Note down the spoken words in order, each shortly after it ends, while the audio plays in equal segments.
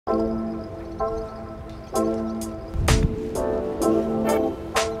Hello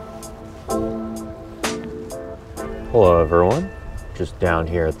everyone, just down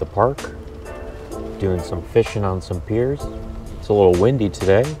here at the park doing some fishing on some piers. It's a little windy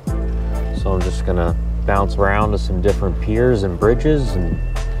today, so I'm just gonna bounce around to some different piers and bridges and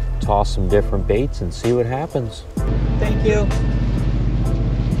toss some different baits and see what happens. Thank you.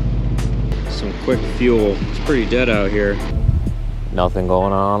 Some quick fuel. It's pretty dead out here. Nothing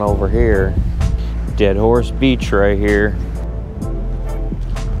going on over here. Dead Horse Beach right here.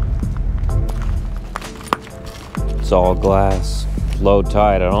 It's all glass, low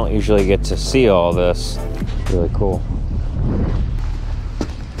tide. I don't usually get to see all this. Really cool.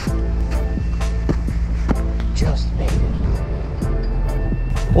 Just made it.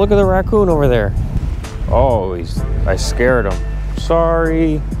 Look at the raccoon over there. Oh, I scared him.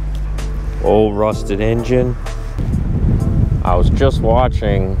 Sorry. Old rusted engine. I was just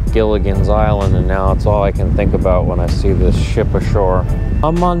watching Gilligan's Island and now it's all I can think about when I see this ship ashore.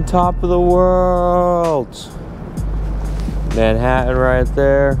 I'm on top of the world. Manhattan right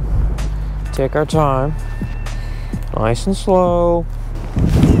there. Take our time. Nice and slow.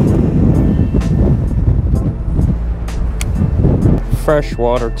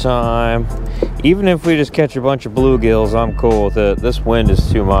 Freshwater time. Even if we just catch a bunch of bluegills, I'm cool with it. This wind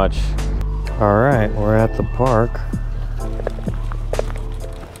is too much. All right, we're at the park.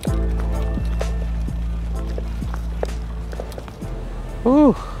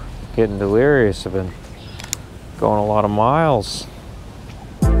 Whew, getting delirious. I've been going a lot of miles.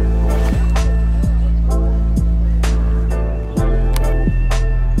 Look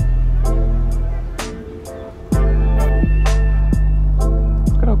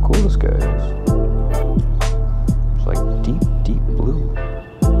at how cool this guy is. It's like deep, deep blue.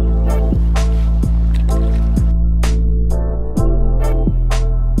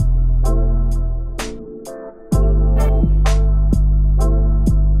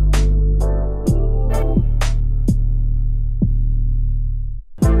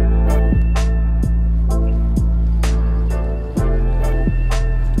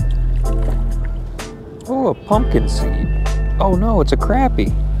 Oh, a pumpkin seed. Oh no, it's a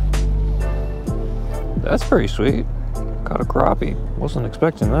crappie. That's pretty sweet. Got a crappie. Wasn't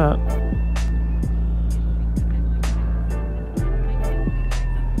expecting that.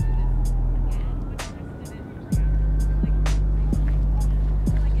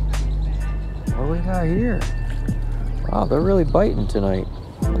 What do we got here? Wow, they're really biting tonight.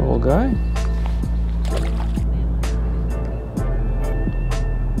 Little guy.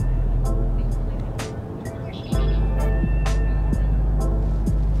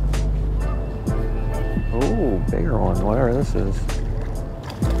 Bigger one, whatever this is.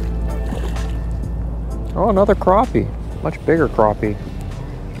 Oh, another crappie. Much bigger crappie.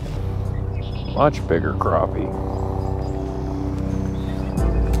 Much bigger crappie.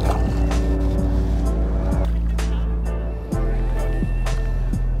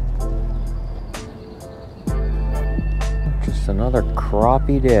 Just another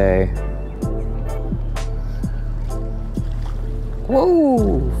crappie day.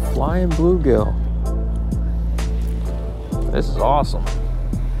 Whoa! Flying bluegill. This is awesome.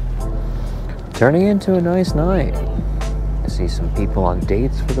 Turning into a nice night. I see some people on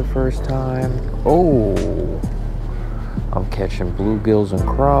dates for the first time. Oh, I'm catching bluegills and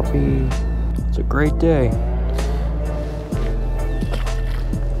crappie. It's a great day.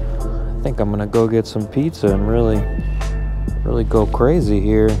 I think I'm gonna go get some pizza and really go crazy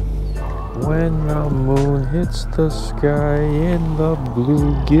here. When the moon hits the sky and the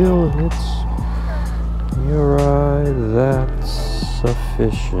bluegill hits your eye, that's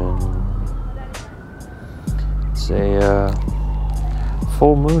sufficient. It's a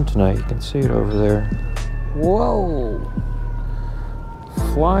full moon tonight. You can see it over there. Whoa!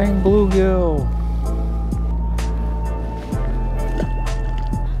 Flying bluegill.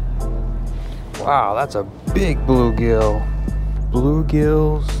 Wow, that's a big bluegill.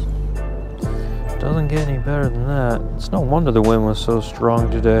 Bluegills. Doesn't get any better than that. It's no wonder the wind was so strong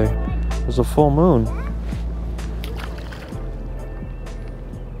today. It was a full moon.